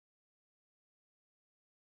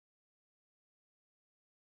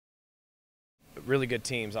really good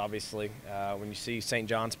teams, obviously. When you see St.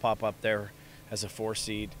 John's pop up there as a 4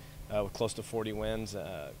 seed with close to 40 wins,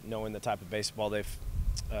 knowing the type of baseball they've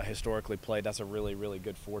historically played, that's a really, really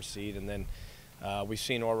good 4 seed. And then we've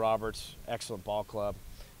seen Oral Roberts, excellent ball club,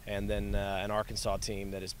 and then an Arkansas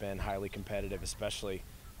team that has been highly competitive, especially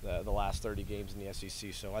the last 30 games in the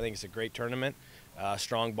SEC. So I think it's a great tournament.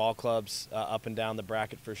 Strong ball clubs up and down the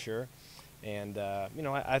bracket for sure. And,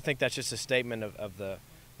 I think that's just a statement of the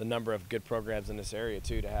number of good programs in this area,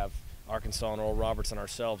 too, to have Arkansas and Oral Roberts and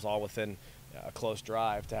ourselves all within a close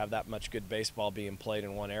drive, to have that much good baseball being played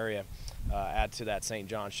in one area. Add to that, St.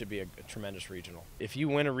 John should be a tremendous regional. If you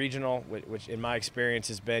win a regional, which in my experience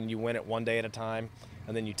has been you win it one day at a time,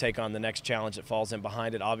 and then you take on the next challenge that falls in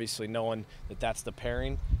behind it, obviously knowing that that's the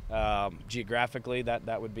pairing. Geographically,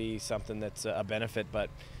 that would be something that's a benefit, but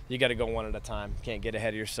you got to go one at a time. Can't get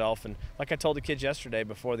ahead of yourself. And like I told the kids yesterday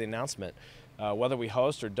before the announcement, whether we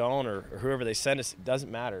host or don't, or whoever they send us, it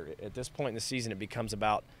doesn't matter. At this point in the season, it becomes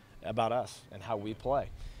about us and how we play,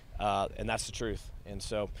 and that's the truth. And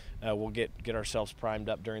so we'll get ourselves primed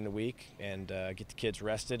up during the week and get the kids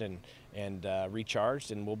rested and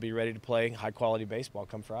recharged, and we'll be ready to play high-quality baseball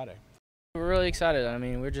come Friday. We're really excited. I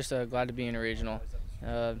mean, we're just glad to be in a regional.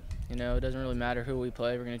 It doesn't really matter who we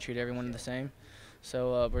play. We're going to treat everyone the same.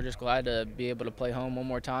 So we're just glad to be able to play home one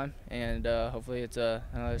more time, and hopefully it's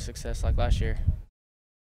another success like last year.